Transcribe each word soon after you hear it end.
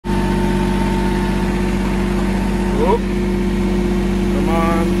Oh, come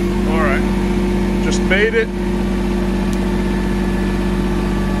on. All right, just made it.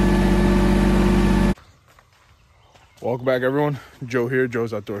 Welcome back, everyone. Joe here,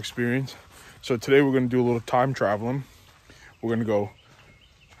 Joe's Outdoor Experience. So today we're going to do a little time traveling. We're going to go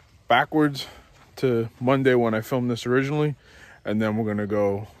backwards to Monday when I filmed this originally, and then we're going to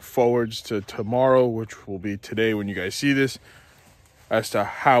go forwards to tomorrow, which will be today when you guys see this, as to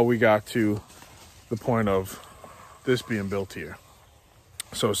how we got to the point of this being built here.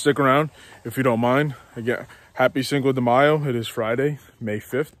 So stick around if you don't mind. Again, happy Cinco de Mayo. It is Friday, May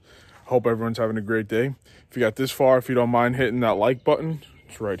 5th. Hope everyone's having a great day. If you got this far, if you don't mind hitting that like button,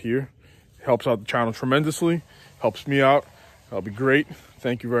 it's right here. It helps out the channel tremendously, helps me out. That'll be great.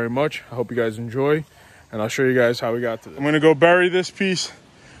 Thank you very much. I hope you guys enjoy, and I'll show you guys how we got to this. I'm gonna go bury this piece,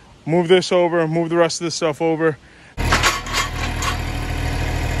 move this over, move the rest of this stuff over.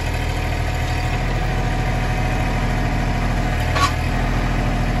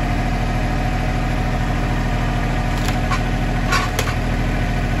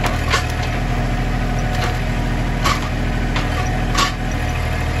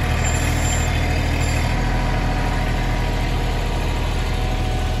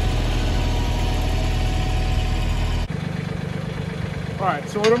 All right,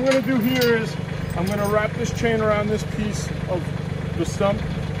 so what I'm gonna do here is I'm gonna wrap this chain around this piece of the stump.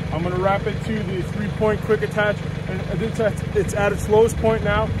 I'm gonna wrap it to the 3-point quick attach, and it's at its lowest point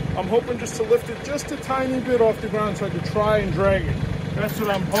now. I'm hoping just to lift it just a tiny bit off the ground so I can try and drag it. That's what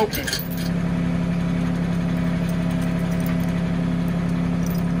I'm hoping.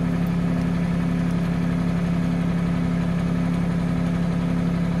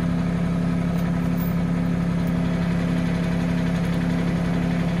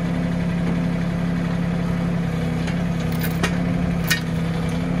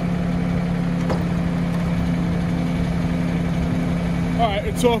 All right,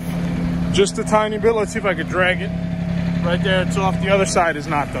 it's off just a tiny bit. Let's see if I can drag it. Right there, it's off. The other side is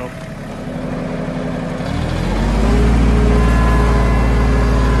not, though.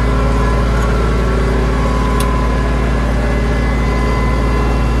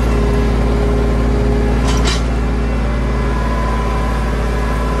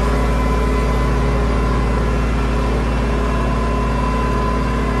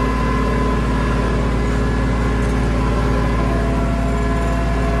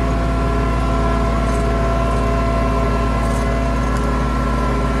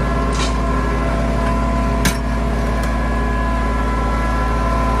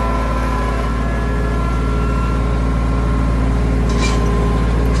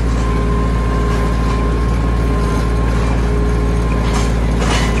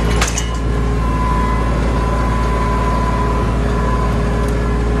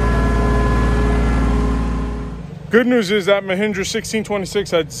 Good news is that Mahindra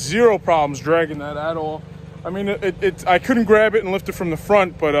 1626 had zero problems dragging that at all. I mean, I couldn't grab it and lift it from the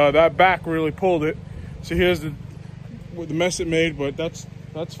front, but that back really pulled it. So here's the mess it made, but that's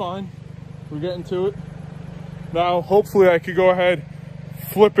fine. We're getting to it. Now, hopefully I could go ahead,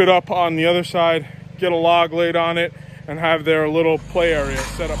 flip it up on the other side, get a log laid on it, and have their little play area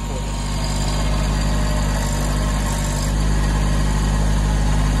set up for it.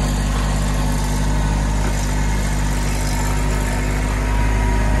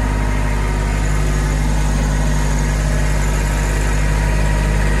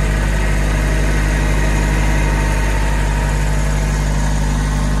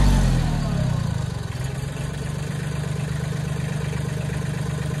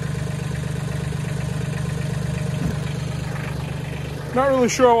 Not really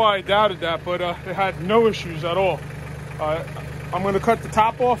sure why I doubted that, but it had no issues at all. I'm going to cut the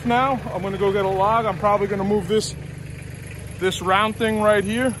top off now. I'm going to go get a log. I'm probably going to move this round thing right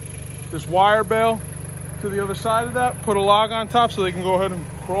here, this wire bale, to the other side of that, put a log on top so they can go ahead and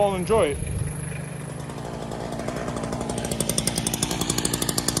crawl and enjoy it.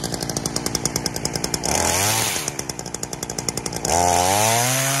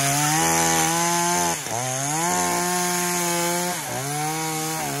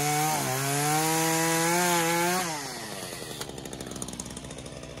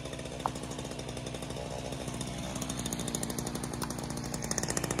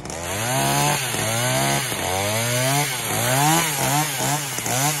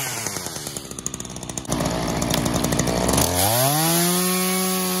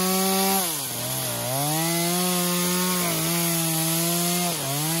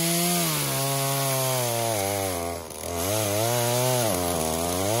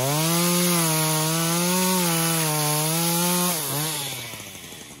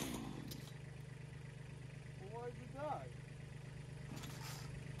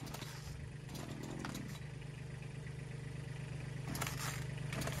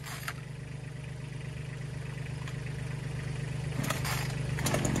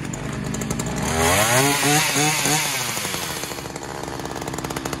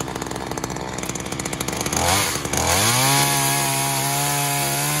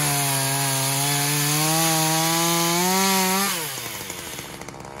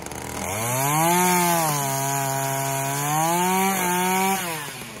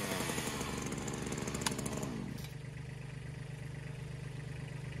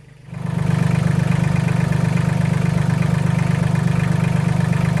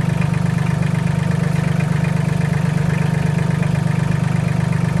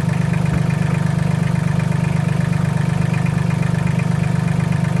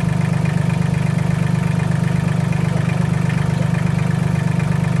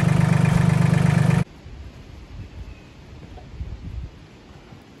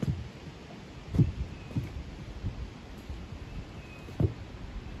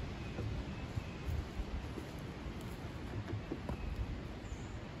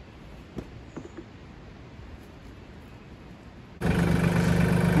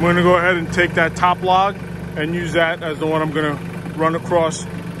 I'm gonna go ahead and take that top log and use that as the one I'm gonna run across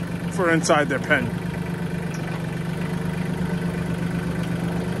for inside their pen.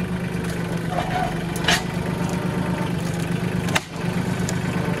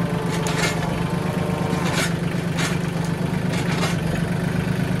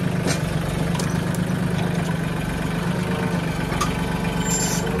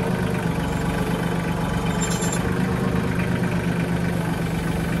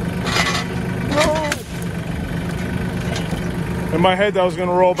 In my head, that was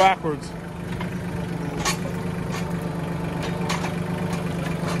gonna roll backwards.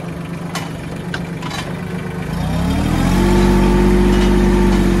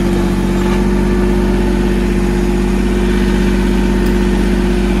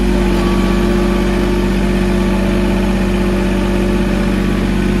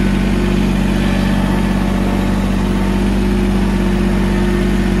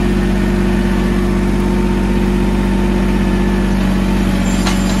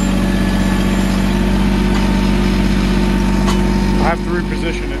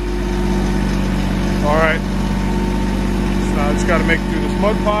 Reposition it. All right. So now I just got to make it through this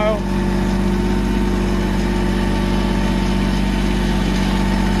mud pile.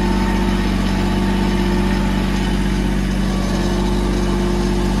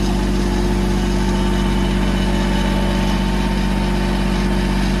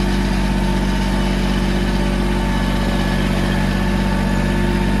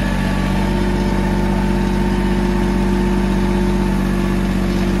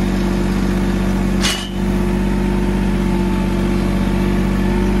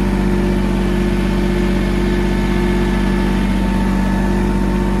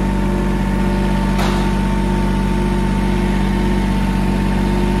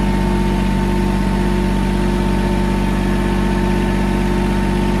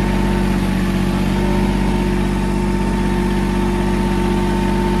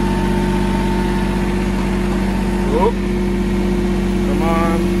 Come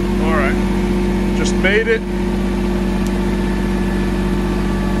on. All right. Just made it.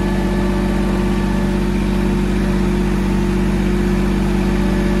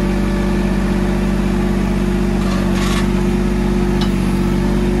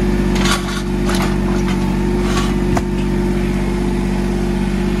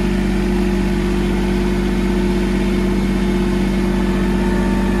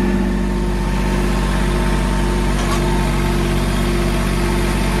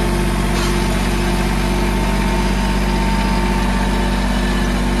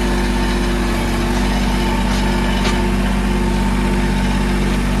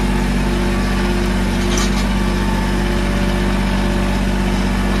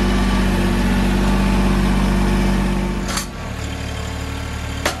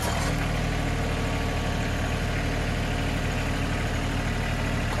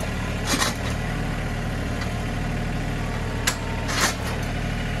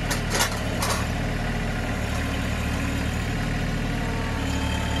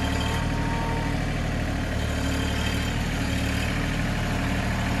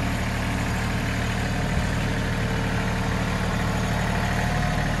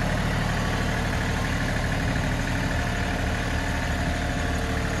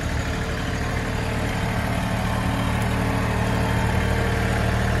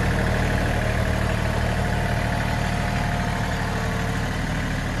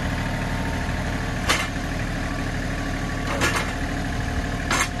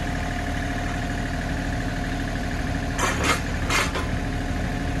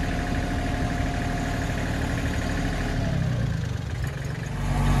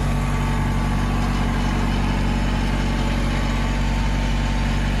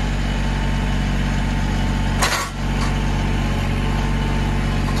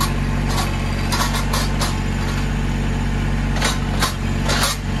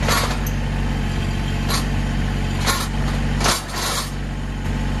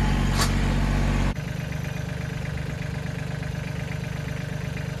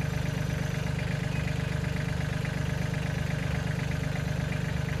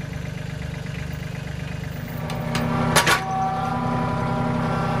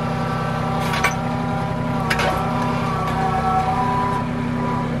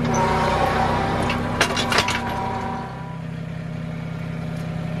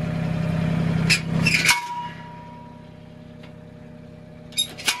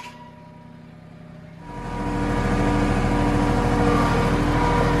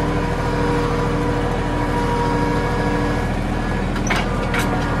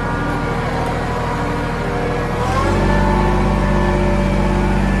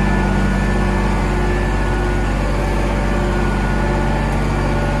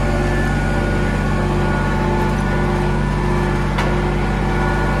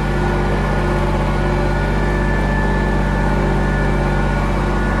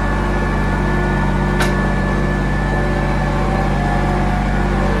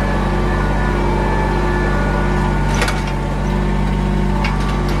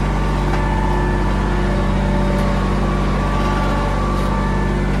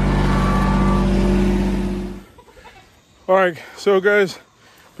 All right, so guys,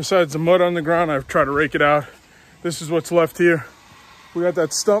 besides the mud on the ground, I've tried to rake it out. This is what's left here. We got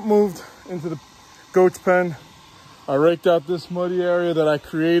that stump moved into the goat's pen. I raked out this muddy area that I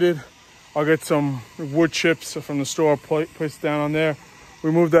created. I'll get some wood chips from the store, place it down on there.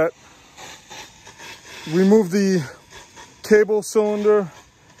 We moved the cable cylinder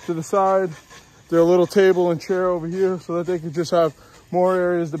to the side. Their little table and chair over here so that they could just have more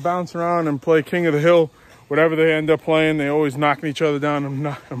areas to bounce around and play King of the Hill. Whatever they end up playing, they always knocking each other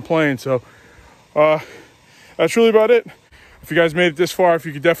down and playing. So that's really about it. If you guys made it this far, if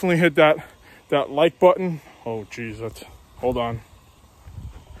you could definitely hit that like button. Oh geez, hold on.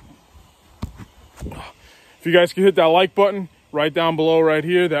 If you guys could hit that like button right down below right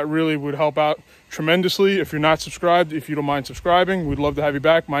here, that really would help out tremendously. If you're not subscribed, if you don't mind subscribing, we'd love to have you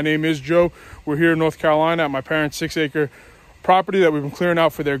back. My name is Joe. We're here in North Carolina at my parents' 6-acre property that we've been clearing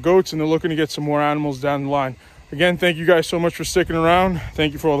out for their goats, and they're looking to get some more animals down the line. Again, thank you guys so much for sticking around.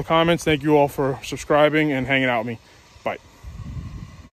 Thank you for all the comments. Thank you all for subscribing and hanging out with me.